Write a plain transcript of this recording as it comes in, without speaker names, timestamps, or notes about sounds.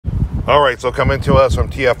All right, so coming to us from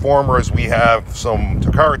TF Formers, we have some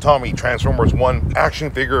Takara TOMY Transformers 1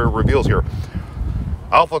 action figure reveals here.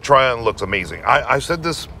 Alpha Trion looks amazing. I said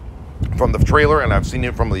this from the trailer, and I've seen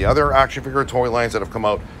it from the other action figure toy lines that have come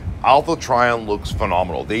out. Alpha Trion looks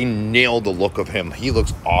phenomenal. They nailed the look of him. He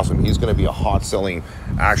looks awesome. He's going to be a hot selling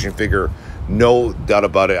action figure, no doubt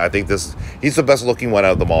about it. I think he's the best looking one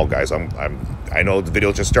out of them all, guys. I know the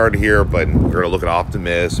video just started here, but we're going to look at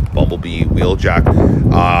Optimus, Bumblebee,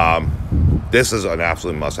 Wheeljack. This is an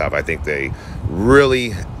absolute must-have. I think they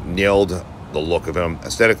really nailed the look of him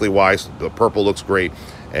aesthetically wise. The purple looks great,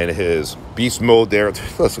 and his beast mode there,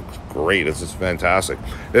 this looks great. This is fantastic.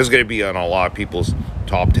 This is going to be on a lot of people's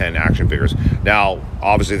top 10 action figures. Now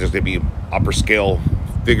obviously there's going to be upper scale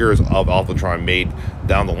figures of Alpha Trion made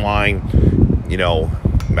down the line, you know,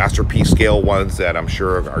 masterpiece scale ones that I'm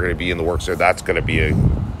sure are going to be in the works there. That's going to be a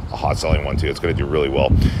hot selling one too. It's going to do really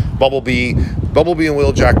well. Bumblebee and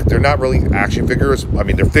Wheeljack, they're not really action figures. I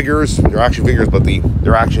mean, they're figures, they're action figures, but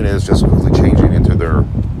their action is just quickly changing into their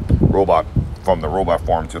robot, from the robot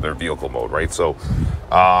form to their vehicle mode, right? So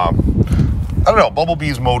I don't know,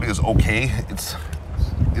 Bumblebee's mode is okay. It's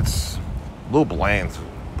a little bland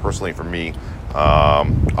personally for me.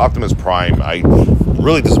 Optimus Prime, I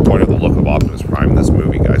really disappointed the look of Optimus Prime in this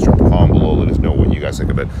movie, guys. Drop a comment below, let us know what you guys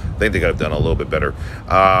think of it. I think they could have done a little bit better.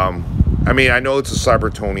 I mean, I know it's a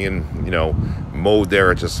Cybertronian, you know, mode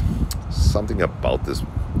there. It's just something about this,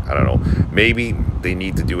 I don't know. Maybe they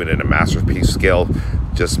need to do it in a masterpiece scale.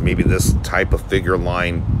 Just maybe this type of figure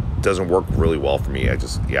line doesn't work really well for me. I'm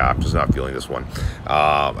just not feeling this one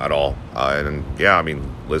at all. And yeah, I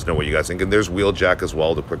mean, let us know what you guys think. And there's Wheeljack as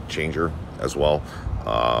well, the quick changer as well.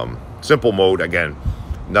 Simple mode, again,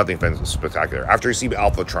 nothing spectacular. After you see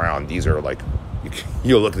Alpha Trion, these are like,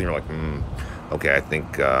 you look and you're like, okay, I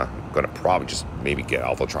think I'm gonna probably just maybe get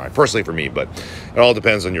Alpha Trion, personally for me, but it all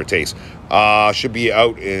depends on your taste. Should be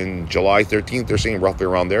out in July 13th, they're saying, roughly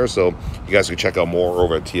around there. So you guys can check out more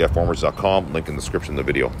over at tfformers.com, link in the description of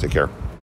the video. Take care.